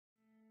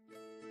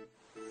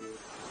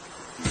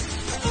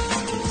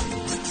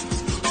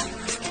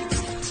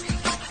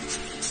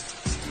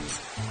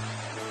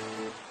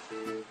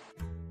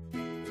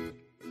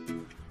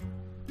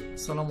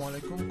আসসালামু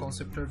আলাইকুম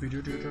কনসেপ্টার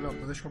ভিডিও টিউটোরিয়ালে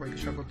আপনাদের সবাইকে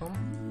স্বাগতম।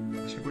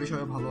 আশা করি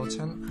সবাই ভালো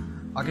আছেন।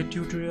 আগের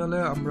টিউটোরিয়ালে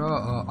আমরা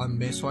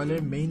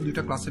সয়েলের মেইন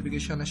দুইটা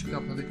ক্লাসিফিকেশনের সাথে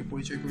আপনাদেরকে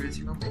পরিচয়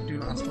করিয়েছিলাম। একটি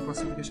হলো আস্ট্রো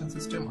ক্লাসিফিকেশন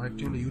সিস্টেম আর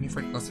একটি হলো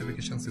ইউনিফাইড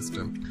ক্লাসিফিকেশন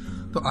সিস্টেম।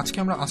 তো আজকে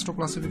আমরা আস্ট্রো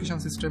ক্লাসিফিকেশন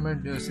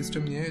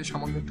সিস্টেম নিয়ে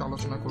সামান্য একটু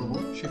আলোচনা করব।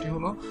 সেটি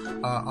হলো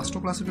আস্ট্রো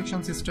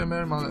ক্লাসিফিকেশন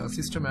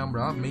সিস্টেমে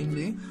আমরা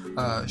মেইনলি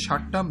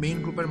 7টা মেইন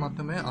গ্রুপের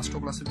মাধ্যমে আস্ট্রো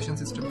ক্লাসিফিকেশন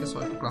সিস্টেমকে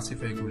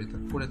ক্লাসিফাই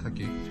করে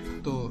থাকি।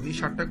 তো এই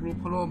 7টা গ্রুপ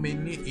হলো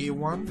mainly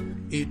A1,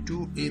 A2,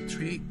 A3,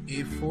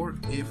 A4,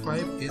 A5,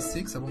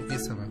 A6 এবং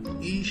A7।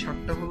 এই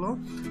 7টা হলো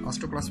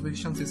আস্ট্রো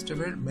ক্লাসিফিকেশন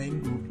সিস্টেমের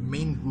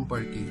মেইন গ্রুপ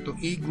আর কি। তো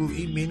এই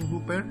মেইন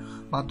গ্রুপের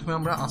মাধ্যমে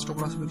আমরা আস্ট্রো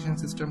ক্লাসিফিকেশন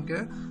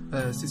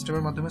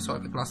সিস্টেমের মাধ্যমে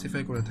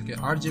ক্লাসিফাই করে থাকি।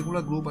 আর যেগুলো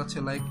গ্রুপ আছে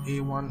like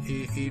A1A,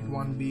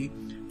 A81B,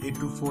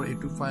 A24,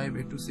 A25,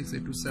 A26,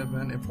 A27,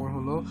 এরপর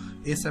হলো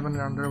A7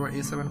 এর আন্ডারে আবার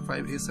A75,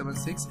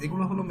 A76,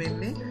 এগুলো হলো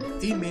মেইনলি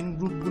এই মেইন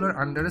গ্রুপগুলোর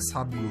আন্ডারে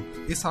সাবগ্রুপ।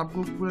 এই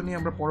সাবগ্রুপগুলো নিয়ে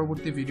আমরা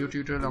পরবর্তী ভিডিও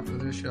টিউটোরিয়ালে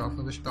আপনাদের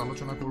সাথে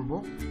আলোচনা করব।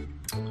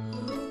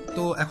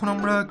 তো এখন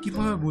আমরা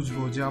কিভাবে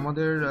বুঝবো যে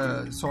আমাদের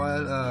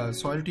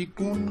সয়েলটি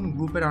কোন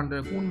গ্রুপের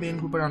আন্ডারে, কোন মেইন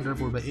গ্রুপের আন্ডারে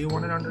পড়বে?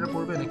 A1 এর আন্ডারে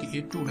পড়বে নাকি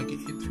A2 নাকি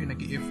A3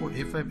 নাকি A4,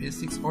 A5,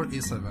 A6 or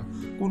A7,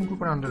 কোন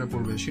গ্রুপের আন্ডারে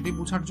পড়বে সেটি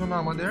বোঝার জন্য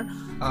আমাদের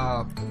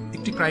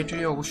একটি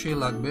ক্রাইটেরিয়া অবশ্যই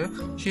লাগবে।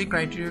 সেই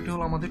ক্রাইটেরিয়াটি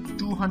হলো আমাদের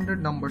 200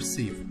 নাম্বার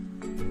সিভ।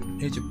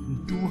 এই যে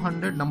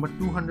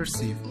 200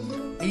 সিভ,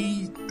 এই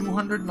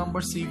 200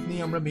 নাম্বার সিভ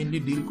নিয়ে আমরা মেইনলি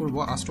ডিল করব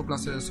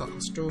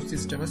আস্ট্রো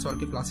সিস্টেমে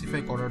সয়েলকে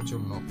ক্লাসিফাই করার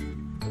জন্য।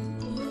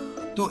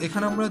 তো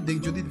এখানে আমরা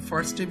যদি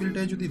ফার্স্ট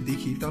টেবিলটায় যদি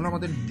দেখি তাহলে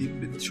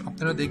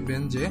আপনারা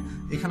দেখবেন যে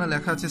এখানে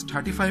লেখা আছে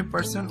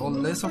 35% or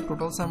less of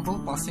total sample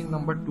passing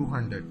number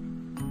 200।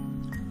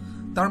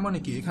 তার মানে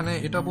কি এখানে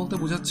এটা বলতে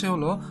বোঝাচ্ছে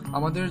হলো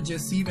আমাদের যে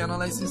সিভ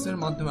অ্যানালাইসিসের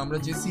মাধ্যমে আমরা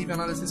যে সিভ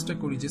অ্যানালাইসিসটা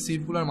করি, যে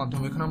সিভগুলোর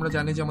মাধ্যমে, এখানে আমরা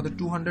জানি যে আমাদের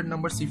 200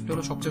 নাম্বার সিভটা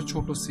হলো সবচেয়ে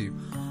ছোট সিভ।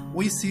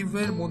 ওই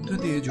সিভের মধ্যে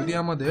দিয়ে যদি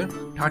আমাদের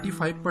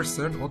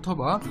 35%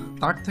 অথবা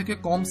তার থেকে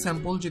কম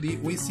স্যাম্পল যদি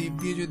ওই সিভ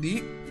দিয়ে যদি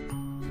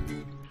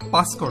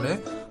পাস করে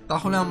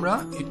তাহলে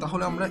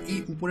আমরা এই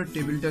উপরের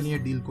টেবিলটা নিয়ে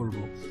ডিল করব।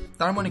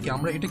 তার মানে কি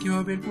আমরা এটা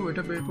কিভাবে বের করব?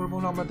 এটা বের করবো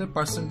হলো আমাদের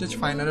পার্সেন্টেজ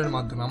ফাইনারের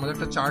মাধ্যমে। আমাদের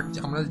একটা চার্ট,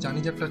 আমরা জানি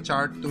যে একটা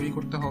চার্ট তৈরি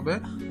করতে হবে।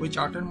 ওই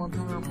চার্টের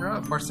মাধ্যমে আমরা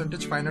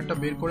পার্সেন্টেজ ফাইনারটা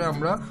বের করে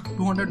আমরা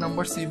 200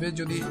 নাম্বার সিভে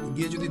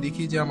যদি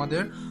দেখি যে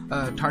আমাদের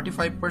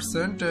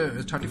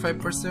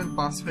 35%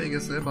 পাস হয়ে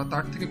গেছে বা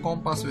তার থেকে কম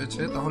পাস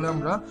হয়েছে, তাহলে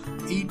আমরা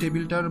এই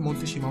টেবিলটার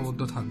মধ্যে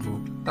সীমাবদ্ধ থাকবো।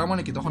 তার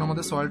মানে কি তখন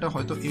আমাদের সয়েলটা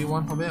হয়তো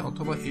A1 হবে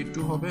অথবা A2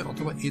 হবে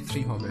অথবা A3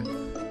 হবে।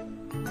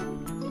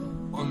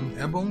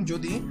 এবং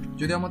যদি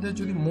আমাদের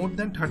মোর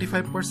দেন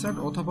 35%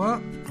 অথবা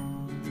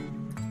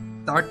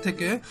তার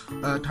থেকে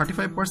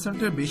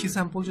 35%-এর বেশি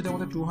স্যাম্পল যদি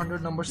আমাদের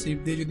 200 নাম্বার সিভ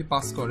দিয়ে যদি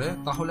পাস করে,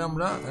 তাহলে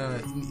আমরা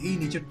এই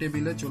নিচের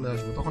টেবিলে চলে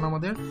আসবো। তখন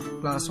আমাদের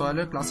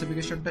সয়েলের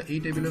ক্লাসিফিকেশনটা এই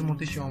টেবিলের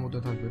মধ্যে সীমাবদ্ধ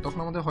থাকবে। তখন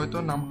আমাদের হয়তো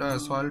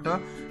সয়েলটা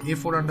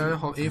A4 আন্ডারে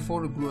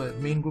A4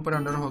 মেইন গ্রুপের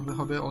আন্ডারে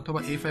হবে অথবা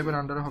A5 এর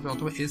আন্ডারে হবে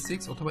অথবা A6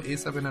 অথবা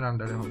A7 এর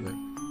আন্ডারে হবে।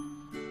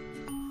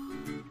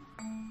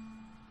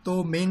 তো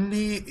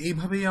মেইনলি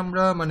এইভাবেই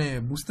আমরা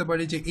বুঝতে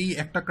পারি যে এই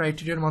একটা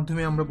ক্রাইটেরিয়ার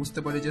মাধ্যমে আমরা বুঝতে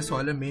পারি যে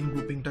সয়েলের মেইন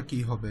গ্রুপিংটা কি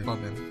হবে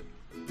পাবেন।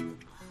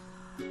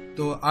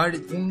 তো আর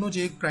অন্য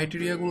যে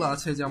ক্রাইটেরিয়াগুলো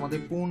আছে যে আমাদের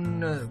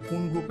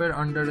কোন গ্রুপের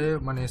আন্ডারে,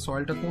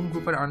 সয়েলটা কোন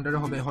গ্রুপের আন্ডারে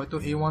হবে, হয়তো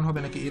A1 হবে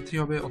নাকি A3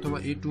 হবে অথবা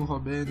A2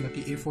 হবে নাকি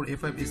A4,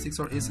 A5, A6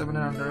 আর A7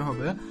 এর আন্ডারে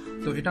হবে।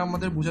 তো এটা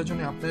আমাদের বোঝার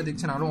জন্য আপনারা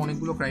দেখছেন আরো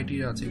অনেকগুলো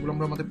ক্রাইটেরিয়া আছে। এগুলো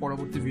আমরা আমাদের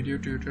পরবর্তী ভিডিও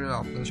টিউটোরিয়ালে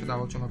আপনাদের সাথে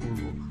আলোচনা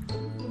করব।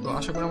 তো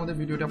আশা করি আমাদের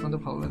ভিডিওটি আপনাদের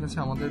ভালো লেগেছে।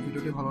 আমাদের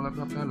ভিডিওটি ভালো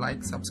লাগলে আপনারা লাইক,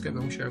 সাবস্ক্রাইব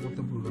এবং শেয়ার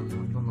করতে ভুলবেন না।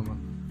 ধন্যবাদ।